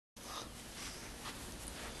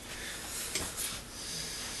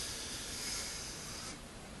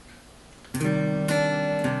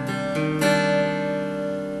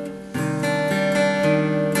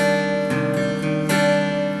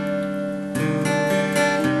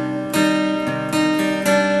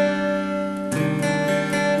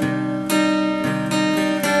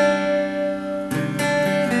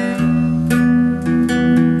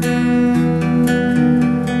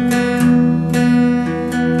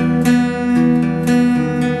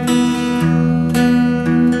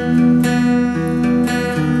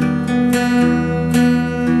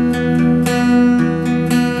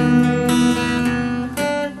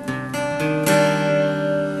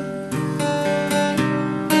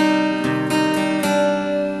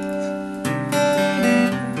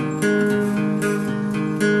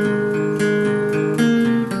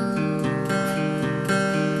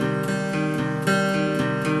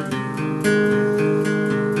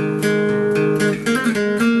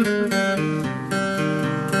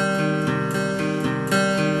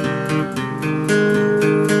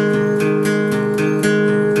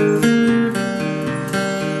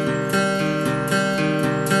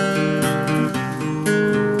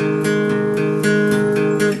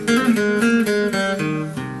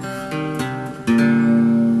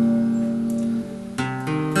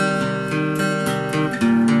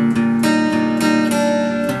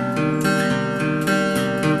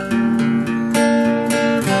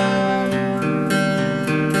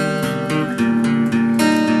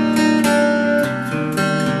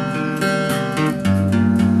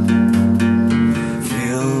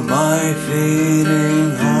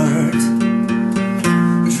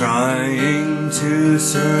to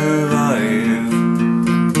survive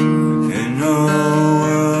in a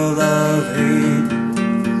world of hate?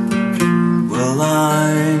 Will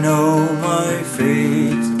I know my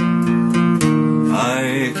fate?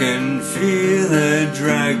 I can feel it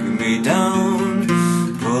drag me down,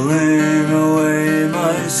 pulling away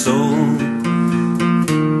my soul.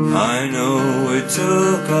 I know it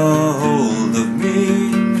took a hold of me,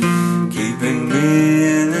 keeping me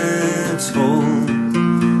in its hold.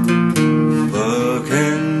 Look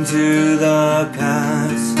into the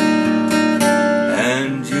past,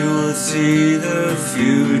 and you will see the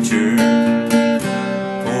future,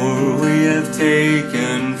 for we have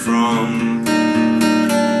taken from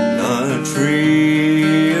the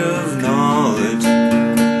tree of knowledge.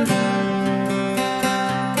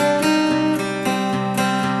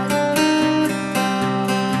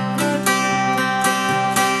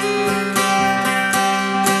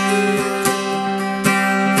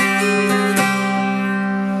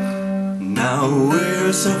 Now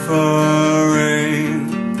we're suffering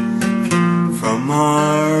from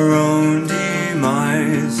our own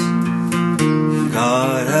demise.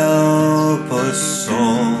 God help us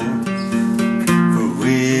all, for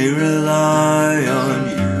we rely on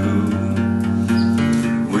you.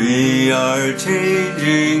 We are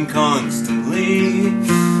changing constantly,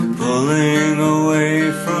 pulling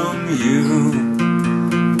away from you,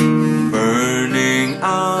 burning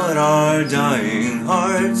out our dying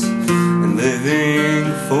hearts and living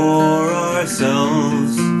for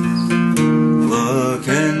ourselves. Look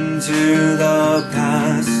into the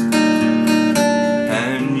past,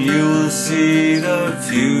 and you will see the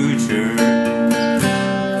future,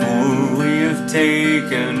 for we have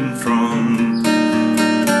taken from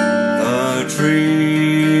the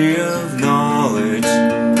tree of knowledge.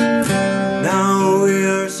 Now we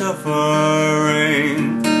are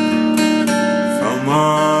suffering from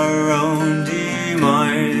our own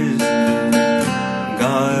demise.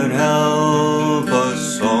 God help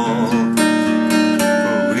us all,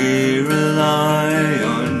 for we rely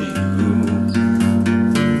on you.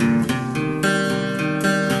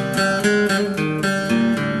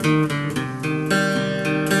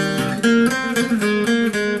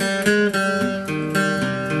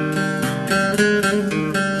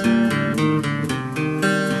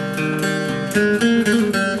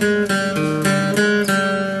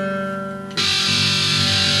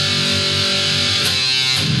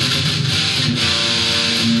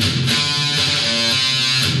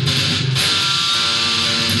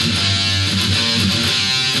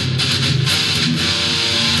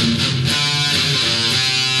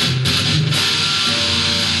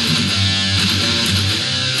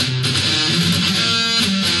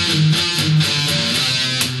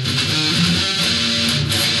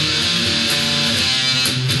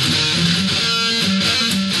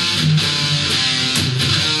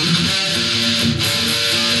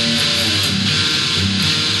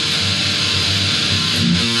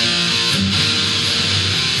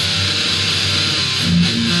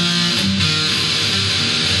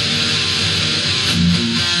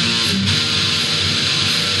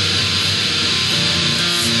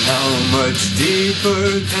 How much deeper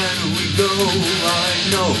can we go? I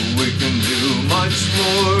know we can do much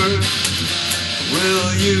more.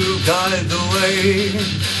 Will you guide the way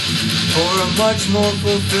for a much more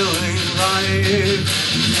fulfilling life?